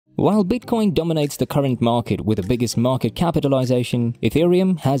While Bitcoin dominates the current market with the biggest market capitalization,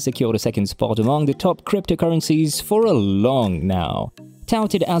 Ethereum has secured a second spot among the top cryptocurrencies for a long now.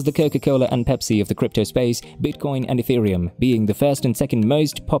 Touted as the Coca-Cola and Pepsi of the crypto space, Bitcoin and Ethereum, being the first and second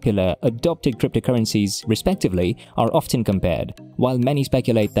most popular adopted cryptocurrencies respectively, are often compared. While many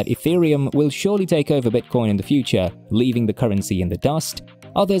speculate that Ethereum will surely take over Bitcoin in the future, leaving the currency in the dust,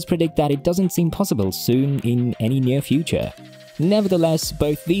 others predict that it doesn't seem possible soon in any near future. Nevertheless,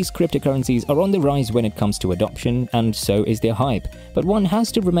 both these cryptocurrencies are on the rise when it comes to adoption, and so is their hype. But one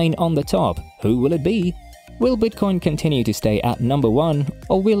has to remain on the top. Who will it be? Will Bitcoin continue to stay at number 1,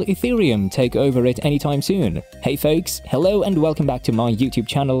 or will Ethereum take over it anytime soon? Hey folks, hello and welcome back to my YouTube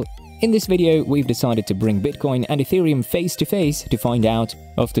channel. In this video, we've decided to bring Bitcoin and Ethereum face to face to find out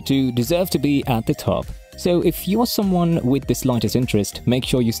if the two deserve to be at the top. So if you're someone with the slightest interest, make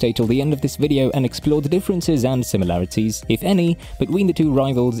sure you stay till the end of this video and explore the differences and similarities, if any, between the two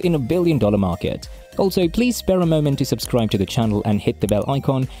rivals in a billion-dollar market. Also, please spare a moment to subscribe to the channel and hit the bell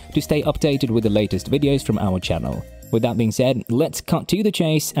icon to stay updated with the latest videos from our channel. With that being said, let's cut to the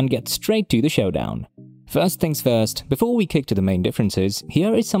chase and get straight to the showdown. First things first, before we kick to the main differences,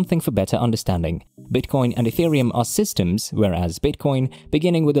 here is something for better understanding. Bitcoin and Ethereum are systems, whereas Bitcoin,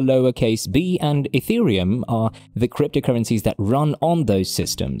 beginning with a lowercase b, and Ethereum are the cryptocurrencies that run on those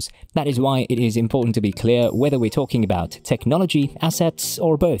systems. That is why it is important to be clear whether we're talking about technology, assets,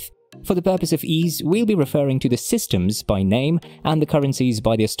 or both. For the purpose of ease, we'll be referring to the systems by name and the currencies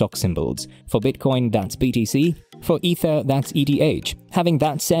by their stock symbols. For Bitcoin, that's BTC. For Ether, that's ETH. Having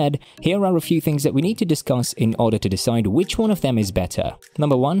that said, here are a few things that we need to discuss in order to decide which one of them is better.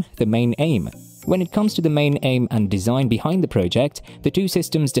 Number 1, the main aim. When it comes to the main aim and design behind the project, the two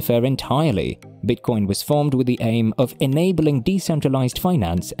systems differ entirely. Bitcoin was formed with the aim of enabling decentralized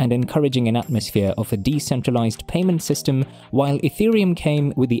finance and encouraging an atmosphere of a decentralized payment system, while Ethereum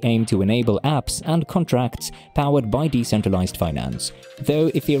came with the aim to enable apps and contracts powered by decentralized finance. Though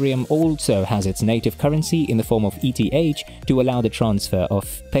Ethereum also has its native currency in the form of ETH to allow the transfer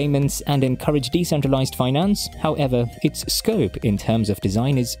of payments and encourage decentralized finance, however, its scope in terms of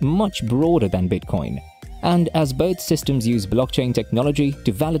design is much broader than Bitcoin. And as both systems use blockchain technology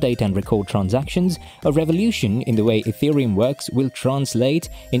to validate and record transactions, a revolution in the way Ethereum works will translate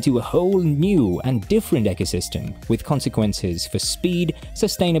into a whole new and different ecosystem, with consequences for speed,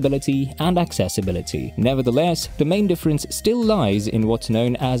 sustainability, and accessibility. Nevertheless, the main difference still lies in what's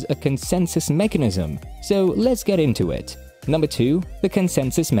known as a consensus mechanism. So let's get into it. Number 2, the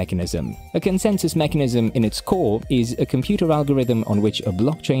consensus mechanism. A consensus mechanism in its core is a computer algorithm on which a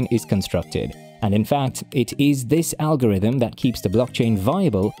blockchain is constructed. And in fact, it is this algorithm that keeps the blockchain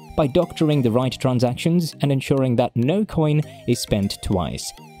viable by doctoring the right transactions and ensuring that no coin is spent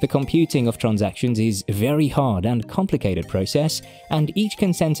twice. The computing of transactions is a very hard and complicated process, and each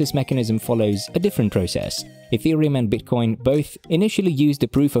consensus mechanism follows a different process. Ethereum and Bitcoin both initially used the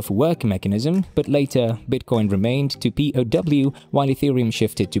proof-of-work mechanism, but later Bitcoin remained to POW while Ethereum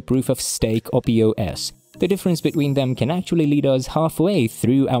shifted to proof-of-stake or POS. The difference between them can actually lead us halfway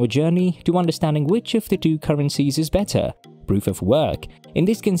through our journey to understanding which of the two currencies is better. Proof of work. In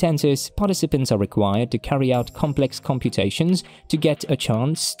this consensus, participants are required to carry out complex computations to get a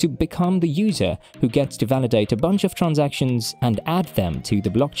chance to become the user who gets to validate a bunch of transactions and add them to the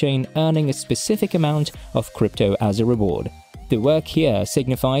blockchain, earning a specific amount of crypto as a reward. The work here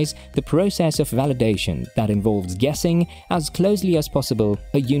signifies the process of validation that involves guessing, as closely as possible,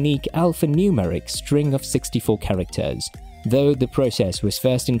 a unique alphanumeric string of 64 characters. Though the process was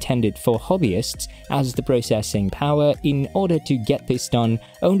first intended for hobbyists, as the processing power in order to get this done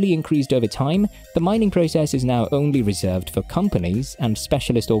only increased over time, the mining process is now only reserved for companies and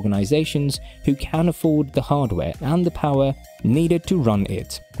specialist organizations who can afford the hardware and the power needed to run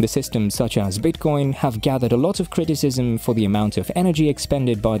it. The systems such as Bitcoin have gathered a lot of criticism for the amount of energy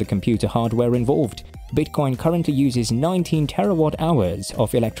expended by the computer hardware involved. Bitcoin currently uses 19 terawatt-hours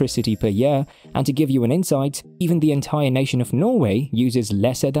of electricity per year, and to give you an insight, even the entire nation of Norway uses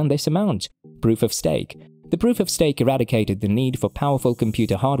lesser than this amount. Proof of stake. The proof of stake eradicated the need for powerful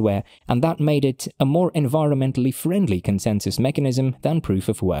computer hardware, and that made it a more environmentally friendly consensus mechanism than proof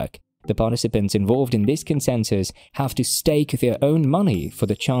of work. The participants involved in this consensus have to stake their own money for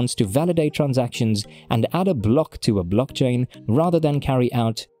the chance to validate transactions and add a block to a blockchain rather than carry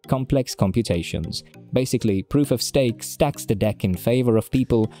out complex computations. Basically, proof of stake stacks the deck in favor of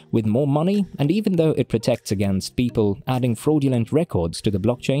people with more money, and even though it protects against people adding fraudulent records to the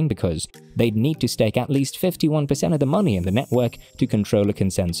blockchain because they'd need to stake at least 51% of the money in the network to control a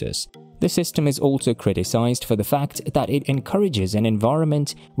consensus. The system is also criticized for the fact that it encourages an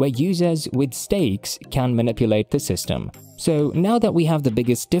environment where users with stakes can manipulate the system. So now that we have the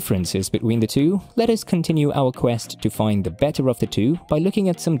biggest differences between the two, let us continue our quest to find the better of the two by looking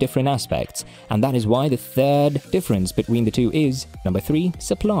at some different aspects, and that is why the third difference between the two is, number 3,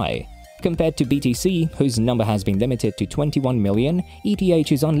 supply. Compared to BTC, whose number has been limited to 21 million,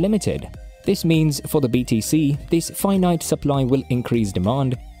 ETH is unlimited. This means for the BTC, this finite supply will increase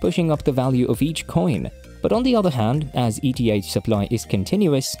demand, pushing up the value of each coin. But on the other hand, as ETH supply is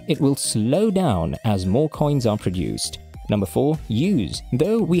continuous, it will slow down as more coins are produced. Number 4, use.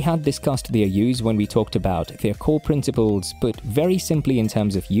 Though we had discussed their use when we talked about their core principles, but very simply in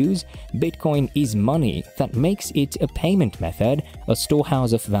terms of use, Bitcoin is money that makes it a payment method, a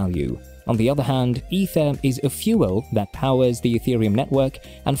storehouse of value. On the other hand, Ether is a fuel that powers the Ethereum network,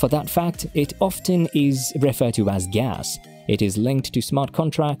 and for that fact, it often is referred to as gas. It is linked to smart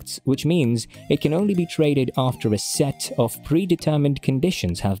contracts, which means it can only be traded after a set of predetermined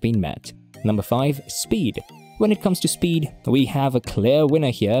conditions have been met. Number 5, speed. When it comes to speed, we have a clear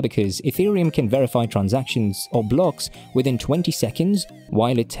winner here because Ethereum can verify transactions or blocks within 20 seconds,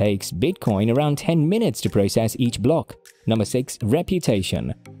 while it takes Bitcoin around 10 minutes to process each block. Number 6,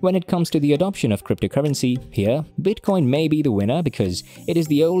 reputation. When it comes to the adoption of cryptocurrency, here, Bitcoin may be the winner because it is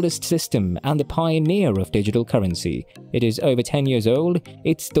the oldest system and the pioneer of digital currency. It is over 10 years old,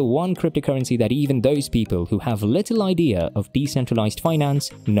 it's the one cryptocurrency that even those people who have little idea of decentralized finance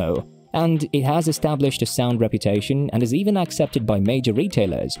know. And it has established a sound reputation and is even accepted by major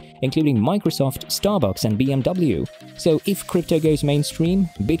retailers, including Microsoft, Starbucks, and BMW. So if crypto goes mainstream,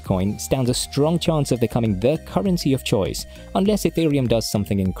 Bitcoin stands a strong chance of becoming the currency of choice, unless Ethereum does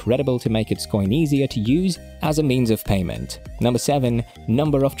something incredible to make its coin easier to use as a means of payment. Number 7,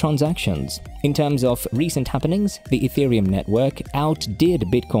 number of transactions. In terms of recent happenings, the Ethereum network outdid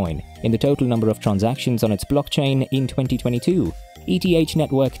Bitcoin in the total number of transactions on its blockchain in 2022. ETH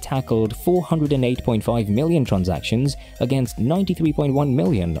network tackled 408.5 million transactions against 93.1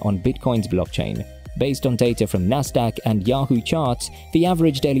 million on Bitcoin's blockchain. Based on data from Nasdaq and Yahoo charts, the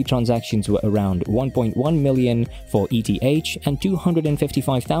average daily transactions were around 1.1 million for ETH and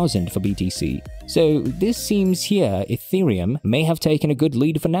 255,000 for BTC. So this seems here Ethereum may have taken a good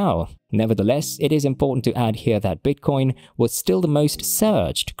lead for now. Nevertheless, it is important to add here that Bitcoin was still the most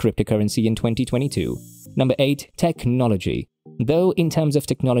searched cryptocurrency in 2022. Number 8, technology. Though in terms of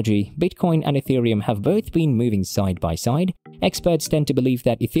technology, Bitcoin and Ethereum have both been moving side by side, experts tend to believe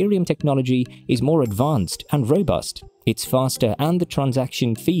that Ethereum technology is more advanced and robust. It's faster and the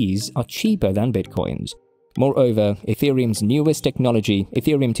transaction fees are cheaper than Bitcoin's. Moreover, Ethereum's newest technology,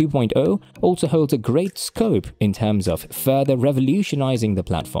 Ethereum 2.0, also holds a great scope in terms of further revolutionizing the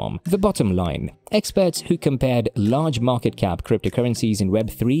platform. The bottom line: experts who compared large market cap cryptocurrencies in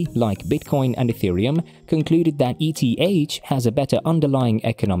Web3 like Bitcoin and Ethereum concluded that ETH has a better underlying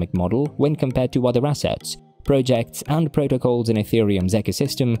economic model when compared to other assets, projects, and protocols in Ethereum's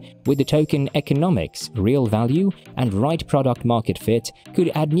ecosystem. With the token economics, real value, and right product market fit,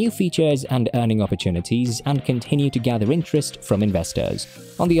 could add new features and earning opportunities and continue to gather interest from investors.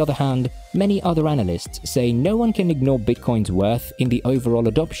 On the other hand, many other analysts say no one can ignore Bitcoin's worth in the overall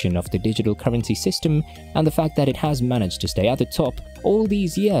adoption of the digital currency system, and the fact that it has managed to stay at the top all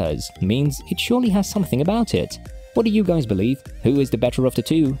these years means it surely has something about it. What do you guys believe? Who is the better of the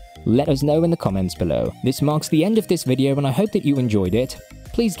two? Let us know in the comments below. This marks the end of this video and I hope that you enjoyed it.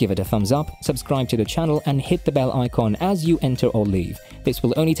 Please give it a thumbs up, subscribe to the channel and hit the bell icon as you enter or leave. This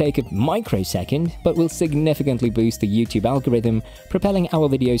will only take a microsecond, but will significantly boost the YouTube algorithm, propelling our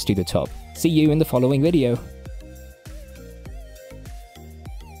videos to the top. See you in the following video.